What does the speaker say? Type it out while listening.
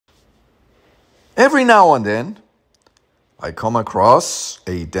Every now and then, I come across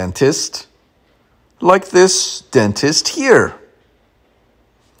a dentist like this dentist here.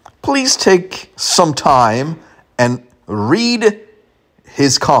 Please take some time and read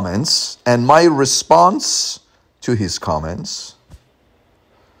his comments and my response to his comments.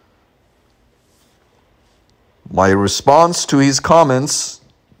 My response to his comments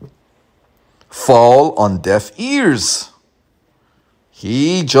fall on deaf ears.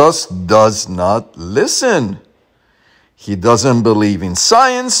 He just does not listen. He doesn't believe in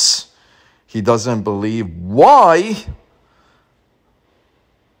science. He doesn't believe why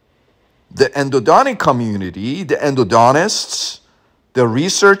the endodontic community, the endodontists, the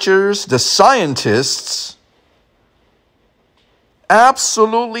researchers, the scientists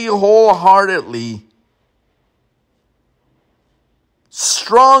absolutely wholeheartedly,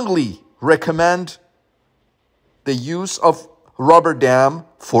 strongly recommend the use of rubber dam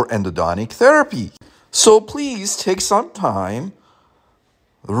for endodontic therapy. So please take some time,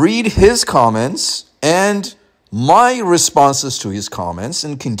 read his comments and my responses to his comments,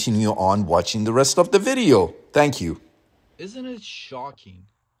 and continue on watching the rest of the video. Thank you. Isn't it shocking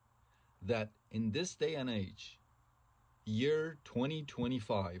that in this day and age, year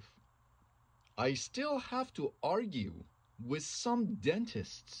 2025, I still have to argue with some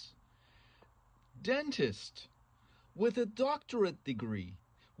dentists with a doctorate degree,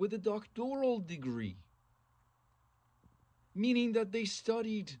 with a doctoral degree, meaning that they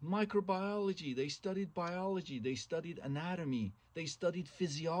studied microbiology, they studied biology, they studied anatomy, they studied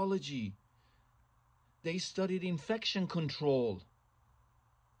physiology, they studied infection control.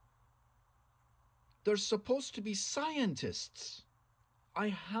 They're supposed to be scientists. I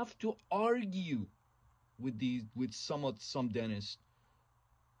have to argue with some dentists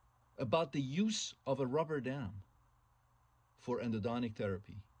about the use of a rubber dam for endodontic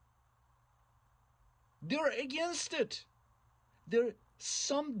therapy. They're against it. There are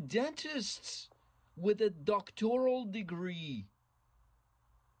some dentists with a doctoral degree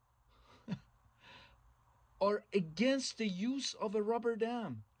are against the use of a rubber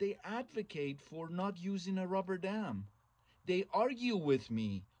dam. They advocate for not using a rubber dam. They argue with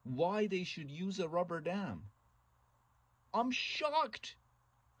me why they should use a rubber dam. I'm shocked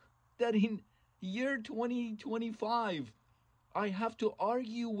that in year 2025, I have to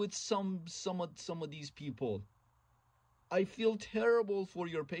argue with some of these people. I feel terrible for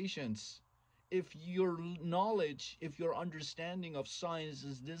your patients. If your knowledge, if your understanding of science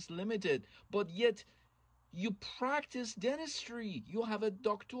is this limited, but yet you practice dentistry, you have a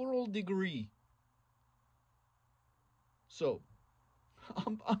doctoral degree. So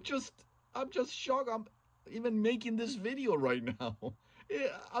I'm just shocked. I'm even making this video right now.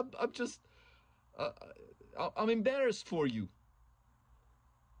 I'm embarrassed for you.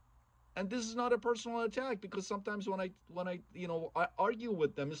 And this is not a personal attack, because sometimes when I I argue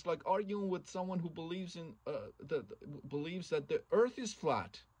with them, it's like arguing with someone who believes in believes that the earth is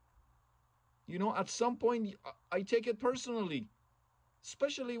flat. At some point I take it personally,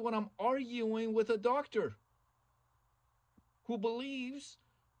 especially when I'm arguing with a doctor who believes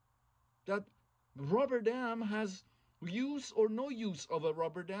that rubber dam has use or no use of a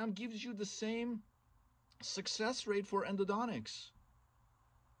rubber dam gives you the same success rate for endodontics.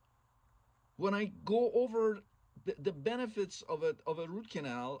 When I go over the benefits of a root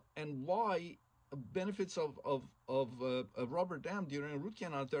canal and why benefits of a rubber dam during a root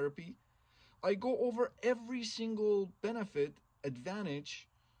canal therapy, I go over every single benefit, advantage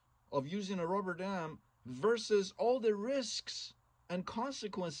of using a rubber dam versus all the risks and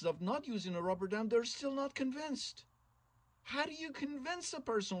consequences of not using a rubber dam. They're still not convinced. How do you convince a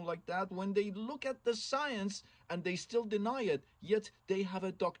person like that when they look at the science and they still deny it, yet they have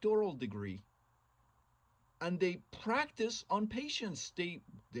a doctoral degree? And they practice on patients. They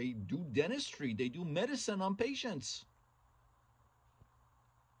do dentistry, they do medicine on patients.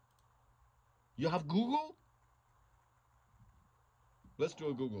 You have Google? Let's do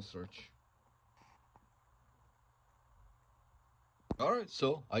a Google search. All right,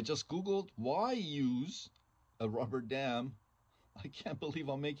 so I just Googled why use a rubber dam. I can't believe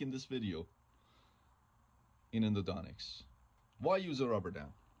I'm making this video in endodontics. Why use a rubber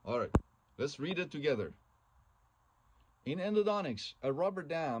dam? All right, let's read it together. In endodontics, a rubber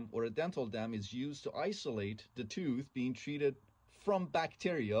dam or a dental dam is used to isolate the tooth being treated from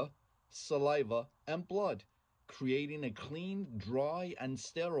bacteria, saliva, and blood, creating a clean, dry, and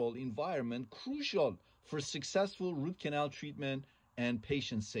sterile environment crucial for successful root canal treatment and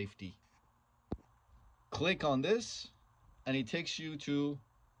patient safety. Click on this, and it takes you to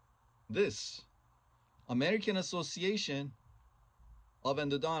this American Association of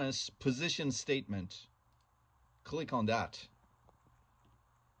endodontists position statement. Click on that.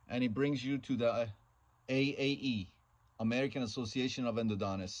 And it brings you to the AAE, American Association of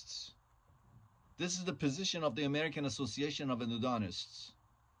Endodontists. This is the position of the American Association of Endodontists.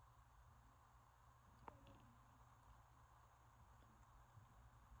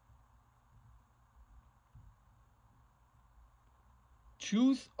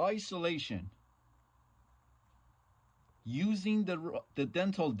 Tooth isolation using the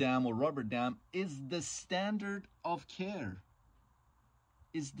dental dam or rubber dam is the standard of care.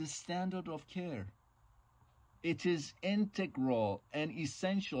 Is the standard of care. It is integral and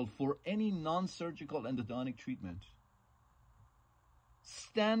essential for any non-surgical endodontic treatment.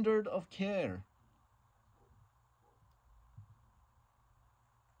 Standard of care.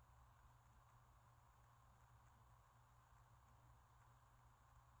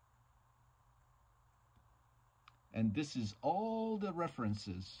 And this is all the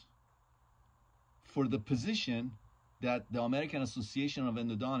references for the position that the American Association of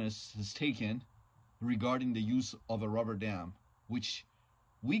Endodontists has taken regarding the use of a rubber dam, which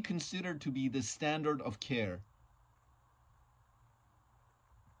we consider to be the standard of care.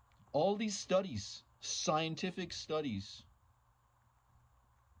 All these studies, scientific studies,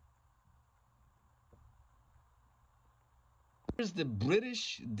 here's the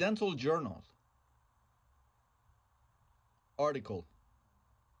British Dental Journal article.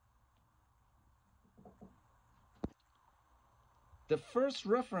 The first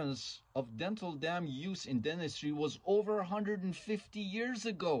reference of dental dam use in dentistry was over 150 years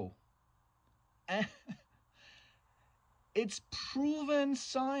ago. And it's proven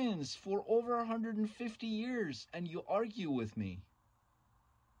science for over 150 years, and you argue with me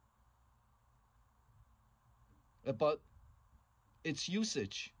about its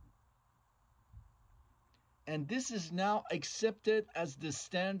usage. And this is now accepted as the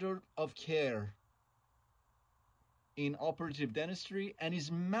standard of care in operative dentistry and is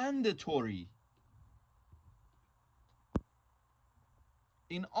mandatory.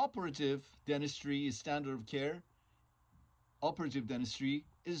 In operative dentistry is standard of care. Operative dentistry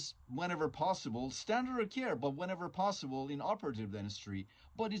is whenever possible standard of care, but whenever possible in operative dentistry.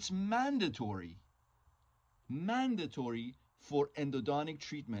 But it's mandatory. Mandatory for endodontic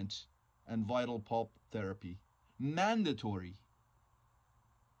treatment and vital pulp therapy. Mandatory.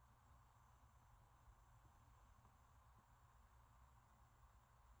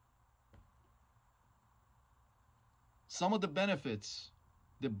 Some of the benefits,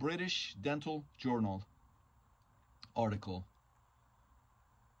 the British Dental Journal article.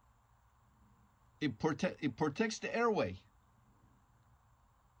 It protects the airway,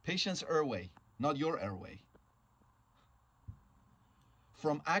 patient's airway, not your airway,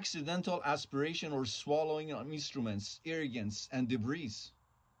 from accidental aspiration or swallowing of instruments, irrigants, and debris.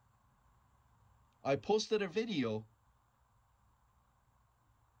 I posted a video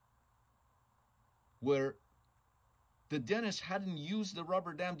where the dentist hadn't used the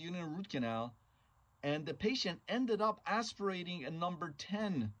rubber dam during a root canal, and the patient ended up aspirating a number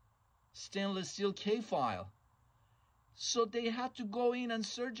 10 stainless steel K file. So they had to go in and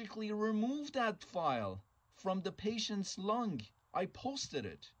surgically remove that file from the patient's lung. I posted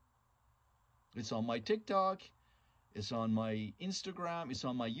it. It's on my TikTok, it's on my Instagram, it's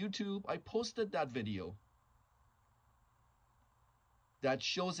on my YouTube. I posted that video that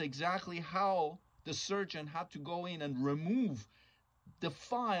shows exactly how the surgeon had to go in and remove the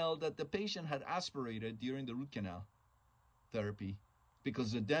file that the patient had aspirated during the root canal therapy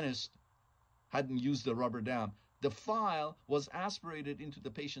because the dentist hadn't used the rubber dam. The file was aspirated into the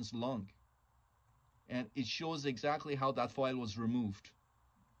patient's lung, and it shows exactly how that file was removed.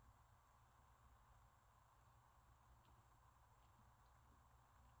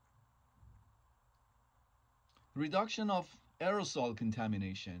 Reduction of aerosol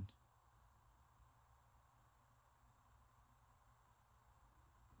contamination.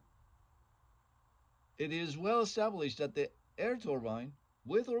 It is well established that the air turbine,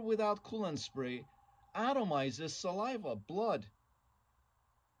 with or without coolant spray, atomizes saliva, blood,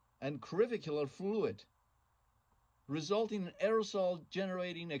 and crevicular fluid, resulting in aerosol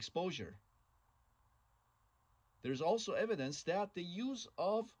generating exposure. There's also evidence that the use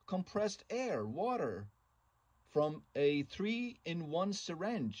of compressed air, water, from a 3-in-1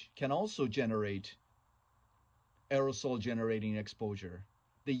 syringe can also generate aerosol generating exposure.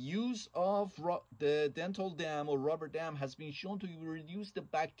 The use of the dental dam or rubber dam has been shown to reduce the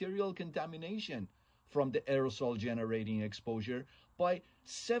bacterial contamination from the aerosol generating exposure by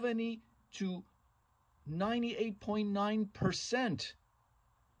 70 to 98.9%.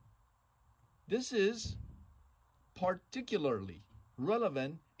 This is particularly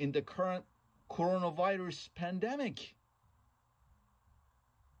relevant in the current coronavirus pandemic.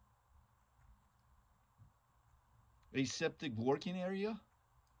 Aseptic working area.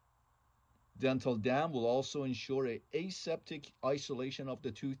 Dental dam will also ensure an aseptic isolation of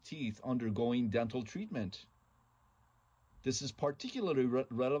the tooth teeth undergoing dental treatment. This is particularly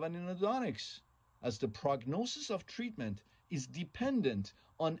relevant in endodontics, as the prognosis of treatment is dependent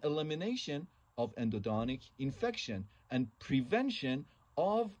on elimination of endodontic infection and prevention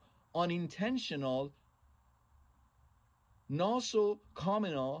of unintentional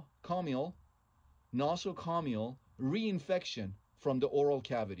nosocomial reinfection from the oral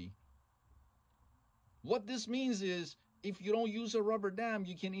cavity. What this means is, if you don't use a rubber dam,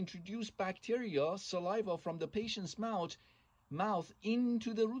 you can introduce bacteria, saliva from the patient's mouth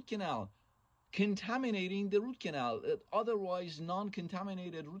into the root canal, contaminating the root canal. Otherwise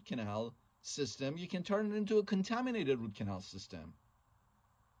non-contaminated root canal system, you can turn it into a contaminated root canal system.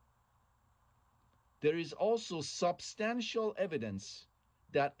 There is also substantial evidence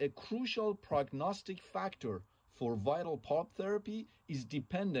that a crucial prognostic factor for vital pulp therapy is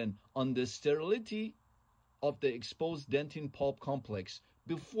dependent on the sterility of the exposed dentin pulp complex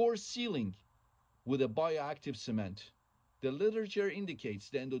before sealing with a bioactive cement. The literature indicates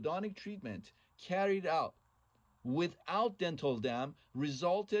the endodontic treatment carried out without dental dam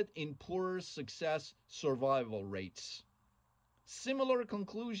resulted in poorer success survival rates. Similar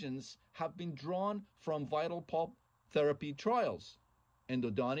conclusions have been drawn from vital pulp therapy trials.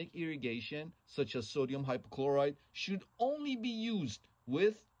 Endodontic irrigation, such as sodium hypochlorite, should only be used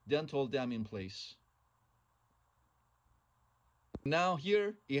with dental dam in place. Now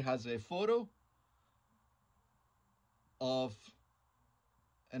here it has a photo of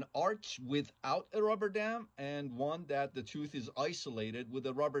an arch without a rubber dam and one that the tooth is isolated with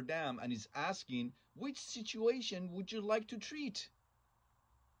a rubber dam, and is asking, which situation would you like to treat?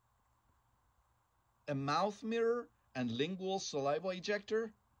 A mouth mirror and lingual saliva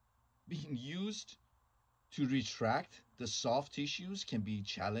ejector being used to retract the soft tissues can be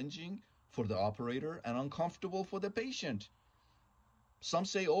challenging for the operator and uncomfortable for the patient. Some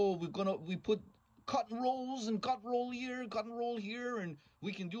say, oh, we put cotton rolls and cotton roll here, and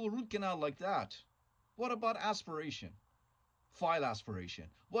we can do a root canal like that. What about aspiration? File aspiration.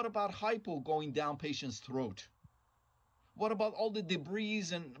 What about hypo going down patient's throat? What about all the debris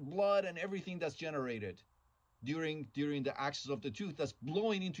and blood and everything that's generated during the axis of the tooth that's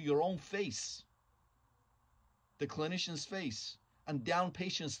blowing into your own face, the clinician's face, and down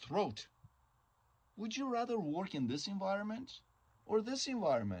patient's throat? Would you rather work in this environment or this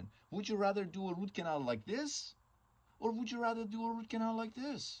environment? Would you rather do a root canal like this, or would you rather do a root canal like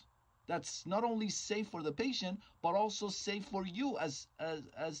this? That's not only safe for the patient, but also safe for you as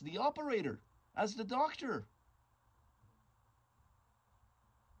the operator, as the doctor.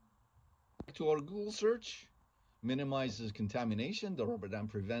 To our Google search, minimizes contamination. The rubber dam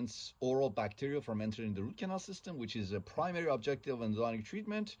prevents oral bacteria from entering the root canal system, which is a primary objective of endodontic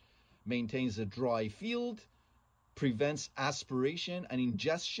treatment. Maintains a dry field, prevents aspiration and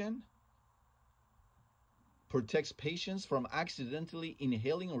ingestion, protects patients from accidentally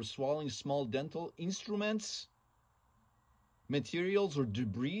inhaling or swallowing small dental instruments, materials or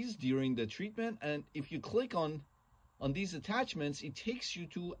debris during the treatment. And if you click on these attachments, it takes you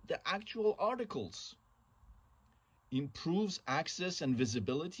to the actual articles. Improves access and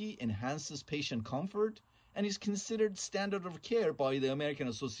visibility, enhances patient comfort, and is considered standard of care by the American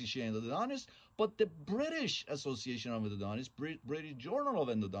Association of Endodontists, but the British Association of Endodontists, British Journal of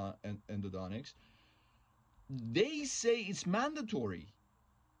Endodontics, they say it's mandatory.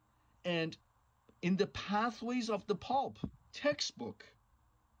 And in the Pathways of the Pulp textbook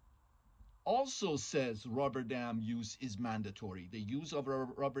also says rubber dam use is mandatory. The use of a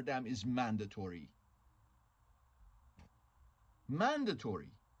rubber dam is mandatory.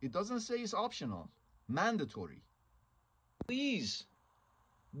 Mandatory. It doesn't say it's optional. Mandatory. Please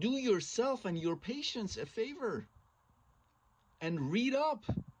do yourself and your patients a favor and read up.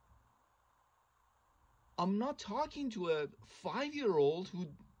 I'm not talking to a 5-year-old who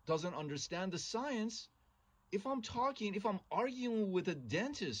doesn't understand the science. If I'm arguing with a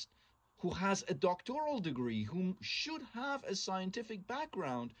dentist who has a doctoral degree, who should have a scientific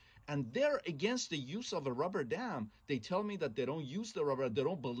background, and they're against the use of a rubber dam, they tell me that they don't use the rubber, they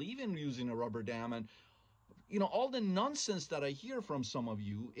don't believe in using a rubber dam, and all the nonsense that I hear from some of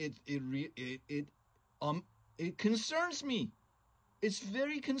you, it concerns me. It's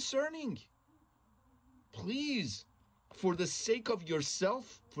very concerning. Please, for the sake of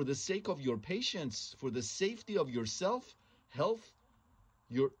yourself, for the sake of your patients, for the safety of yourself, health,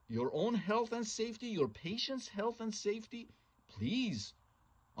 your own health and safety, your patients' health and safety, please,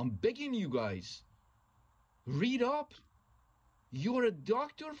 I'm begging you guys, read up. You're a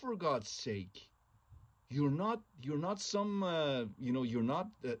doctor, for God's sake. You're not some, you're not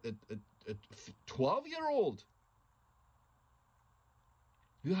a 12-year-old.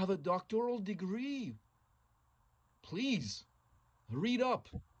 You have a doctoral degree. Please, read up.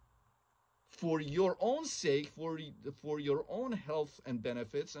 For your own sake, for your own health and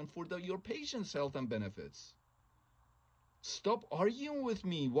benefits, and for your patient's health and benefits. Stop arguing with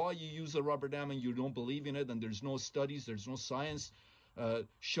me why you use a rubber dam and you don't believe in it, and there's no studies, there's no science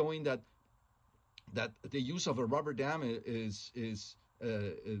showing that the use of a rubber dam is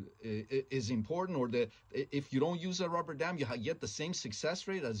important, or that if you don't use a rubber dam, you get the same success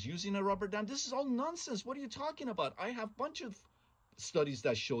rate as using a rubber dam. This is all nonsense. What are you talking about? I have a bunch of studies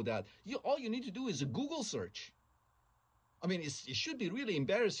that show that. All you need to do is a Google search. I mean, it should be really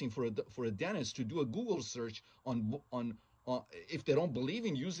embarrassing for a dentist to do a Google search on if they don't believe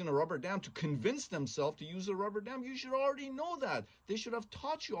in using a rubber dam, to convince themselves to use a rubber dam. You should already know that. They should have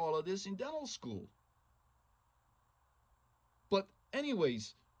taught you all of this in dental school. But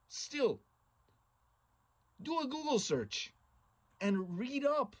anyways, still, do a Google search and read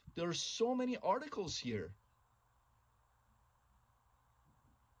up. There are so many articles here.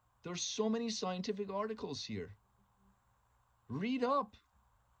 There's so many scientific articles here. Read up.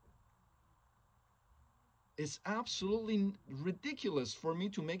 It's absolutely ridiculous for me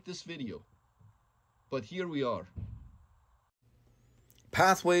to make this video, but here we are.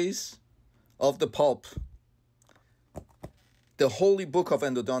 Pathways of the pulp. The Holy Book of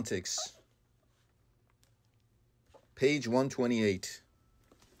Endodontics. Page 128.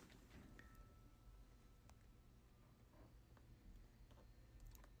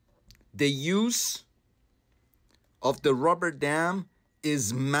 The use of the rubber dam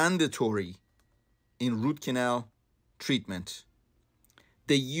is mandatory in root canal treatment.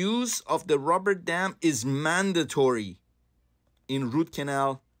 The use of the rubber dam is mandatory in root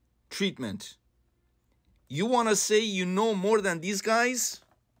canal treatment. You want to say you know more than these guys?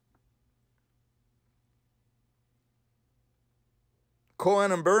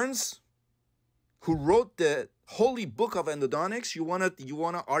 Cohen and Burns, who wrote the Holy Book of Endodontics, you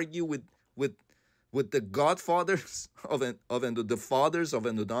wanna argue with the godfathers the fathers of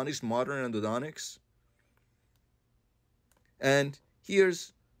endodontics, modern endodontics? And here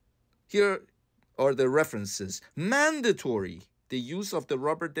are the references. Mandatory. The use of the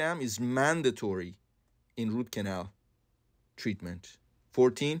rubber dam is mandatory in root canal treatment.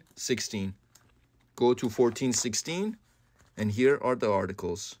 1416. Go to 1416, and here are the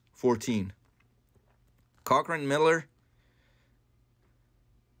articles. 14. Cochran, Miller,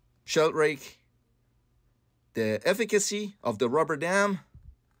 Sheldrake. The efficacy of the rubber dam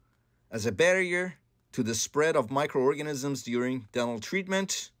as a barrier to the spread of microorganisms during dental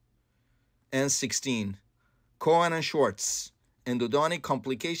treatment. And 16. Cohen and Schwartz, Endodontic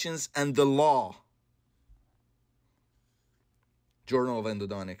Complications and the Law. Journal of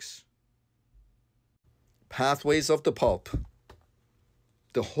Endodontics. Pathways of the Pulp.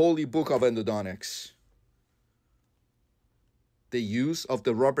 The Holy Book of Endodontics. The use of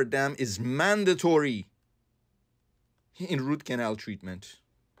the rubber dam is mandatory in root canal treatment.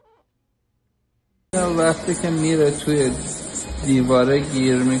 وقتی که میره توی دیواره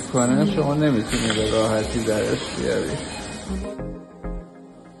گیر میکنه شما نمیتونی به راحتی درش بیاری.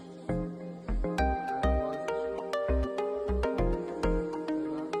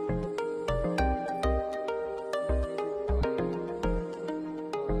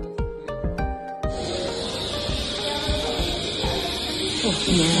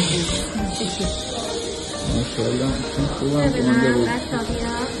 ماشاءالله خوبم گونده بود.